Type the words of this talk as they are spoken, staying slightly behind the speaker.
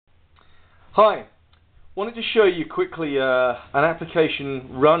Hi, wanted to show you quickly an application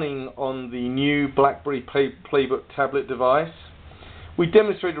running on the new BlackBerry PlayBook tablet device. We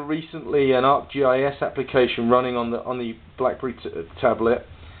demonstrated recently an ArcGIS application running on the BlackBerry tablet,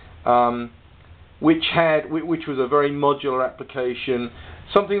 which was a very modular application,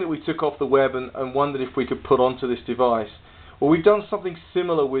 something that we took off the web and wondered if we could put onto this device. Well, we've done something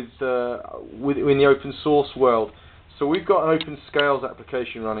similar in the open source world. So we've got an open scales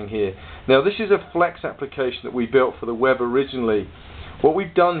application running here. Now this is a Flex application that we built for the web originally. What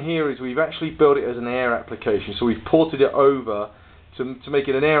we've done here is we've actually built it as an air application. So we've ported it over to make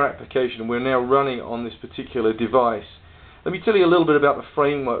it an air application, and we're now running it on this particular device. Let me tell you a little bit about the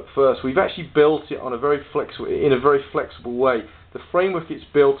framework first. We've actually built it on in a very flexible way. The framework it's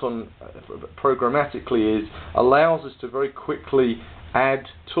built on programmatically allows us to very quickly add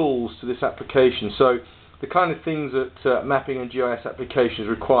tools to this application. So the kind of things that mapping and GIS applications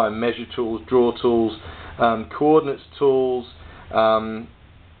require: measure tools, draw tools, coordinates tools,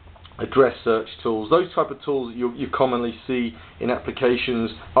 address search tools, those type of tools that you commonly see in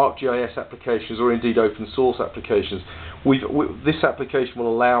applications, ArcGIS applications, or indeed open source applications. This application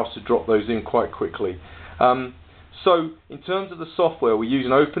will allow us to drop those in quite quickly. So in terms of the software, we use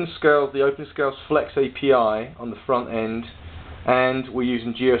the OpenScales Flex API on the front end, and we're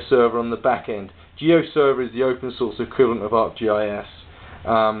using GeoServer on the back end. GeoServer is the open source equivalent of ArcGIS.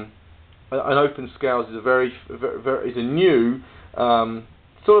 And OpenScales is a new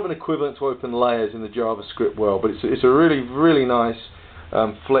sort of an equivalent to OpenLayers in the JavaScript world, but it's a really nice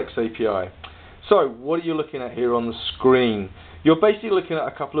Flex API. So what are you looking at here on the screen? You're basically looking at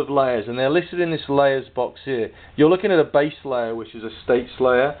a couple of layers, and they're listed in this layers box here. You're looking at a base layer, which is a states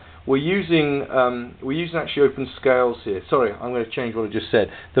layer. We're using actually OpenScales here. Sorry, I'm going to change what I just said.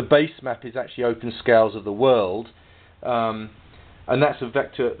 The base map is actually OpenScales of the world, and that's a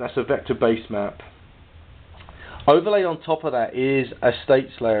vector base map. Overlaid on top of that is a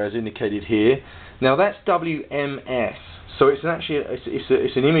states layer, as indicated here. Now that's WMS, so it's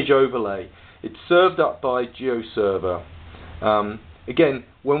an image overlay. It's served up by GeoServer. Again,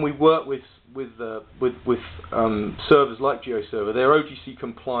 when we work with servers like GeoServer, they're OGC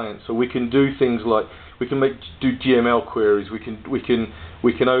compliant, so we can do things like we can do GML queries. We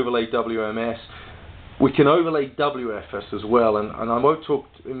can overlay WMS. We can overlay WFS as well, and I won't talk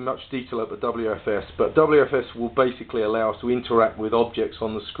in much detail about WFS, but WFS will basically allow us to interact with objects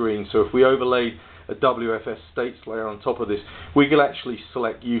on the screen. So if we overlay a WFS states layer on top of this, we can actually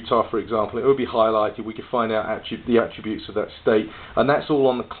select Utah, for example. It will be highlighted. We can find out the attributes of that state, and that's all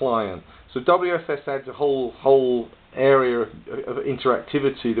on the client. So WFS adds a whole area of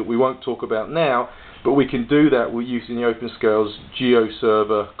interactivity that we won't talk about now, but we can do that with using the OpenScales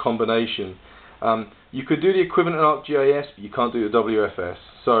GeoServer combination. You could do the equivalent in ArcGIS, but you can't do the WFS.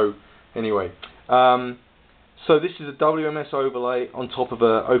 So anyway, so this is a WMS overlay on top of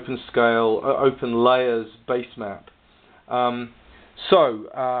a open layers base map.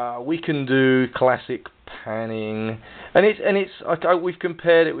 So we can do classic panning, and we've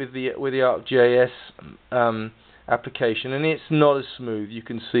compared it with the ArcGIS application, and it's not as smooth. You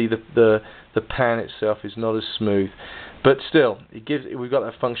can see the pan itself is not as smooth, but still we've got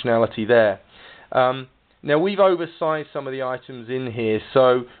that functionality there. Now we've oversized some of the items in here,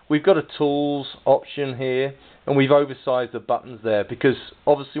 so we've got a tools option here, and we've oversized the buttons there, because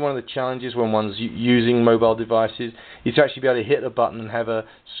obviously one of the challenges when one's using mobile devices is to actually be able to hit a button and have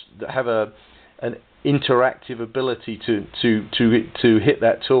an interactive ability to hit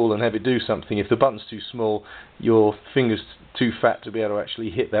that tool and have it do something. If the button's too small, your finger's too fat to be able to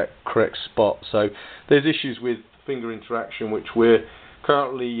actually hit that correct spot. So there's issues with finger interaction, which we're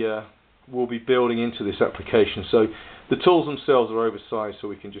currently will be building into this application. So the tools themselves are oversized, so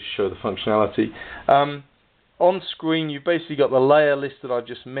we can just show the functionality. On screen, you've basically got the layer list that I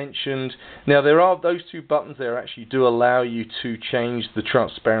just mentioned. Now there are those two buttons there actually do allow you to change the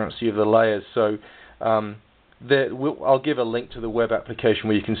transparency of the layers. So I'll give a link to the web application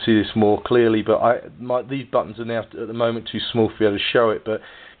where you can see this more clearly, but these buttons are now at the moment too small for you to show it, but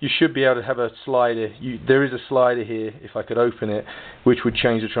you should be able to have a slider. There is a slider here, if I could open it, which would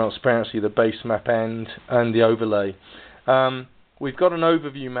change the transparency of the base map and the overlay. We've got an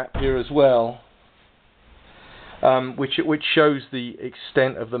overview map here as well, which shows the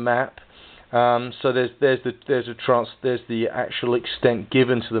extent of the map. So there's the actual extent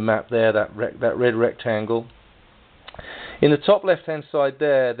given to the map there, that red rectangle. In the top left hand side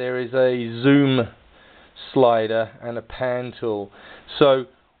there is a zoom slider and a pan tool. So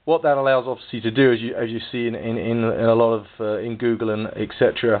what that allows obviously to do, as you see in a lot of in Google and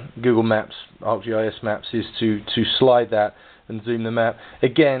etc. Google Maps, ArcGIS maps, is to slide that and zoom the map.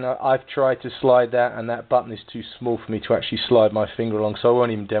 Again, I've tried to slide that, and that button is too small for me to actually slide my finger along, so I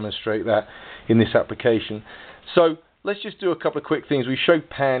won't even demonstrate that in this application. So let's just do a couple of quick things. We show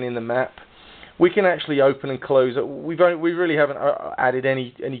pan in the map. We can actually open and close it. We really haven't added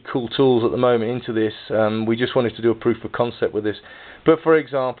any cool tools at the moment into this. We just wanted to do a proof of concept with this. But for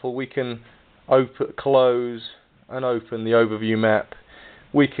example, we can close and open the overview map.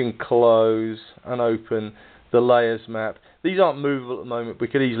 We can close and open the layers map. These aren't movable at the moment. We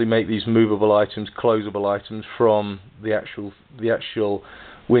could easily make these movable items, closable items from the actual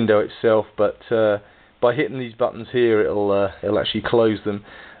window itself. But by hitting these buttons here, it'll actually close them.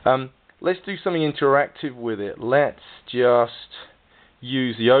 Let's do something interactive with it. Let's just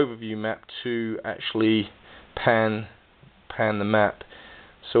use the overview map to actually pan the map.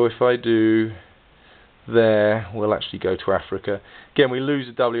 So if I do there, we'll actually go to Africa. Again, we lose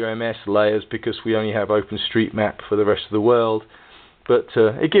the WMS layers because we only have OpenStreetMap for the rest of the world. But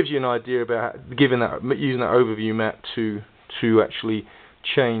it gives you an idea about using that overview map to actually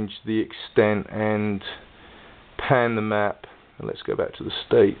change the extent and pan the map. And let's go back to the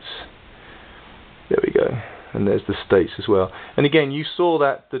States. There we go, and there's the States as well. And again, you saw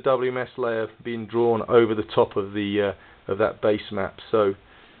that the WMS layer being drawn over the top of the of that base map. So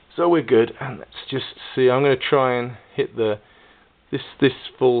we're good. And let's just see. I'm going to try and hit this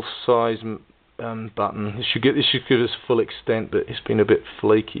full size button. This should give us full extent, but it's been a bit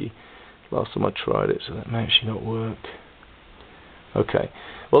flaky last time I tried it, so that may actually not work. Okay,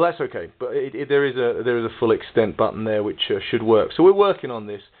 well that's okay. But there is a full extent button there which should work. So we're working on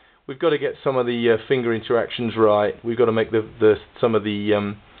this. We've got to get some of the finger interactions right. We've got to make some of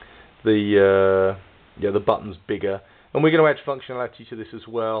the buttons bigger, and we're going to add functionality to this as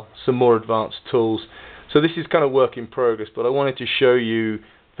well. Some more advanced tools. So this is kind of work in progress, but I wanted to show you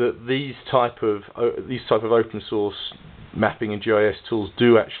that these type of open source mapping and GIS tools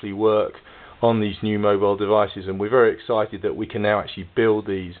do actually work on these new mobile devices, and we're very excited that we can now actually build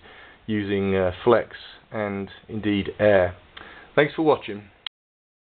these using Flex and indeed Air. Thanks for watching.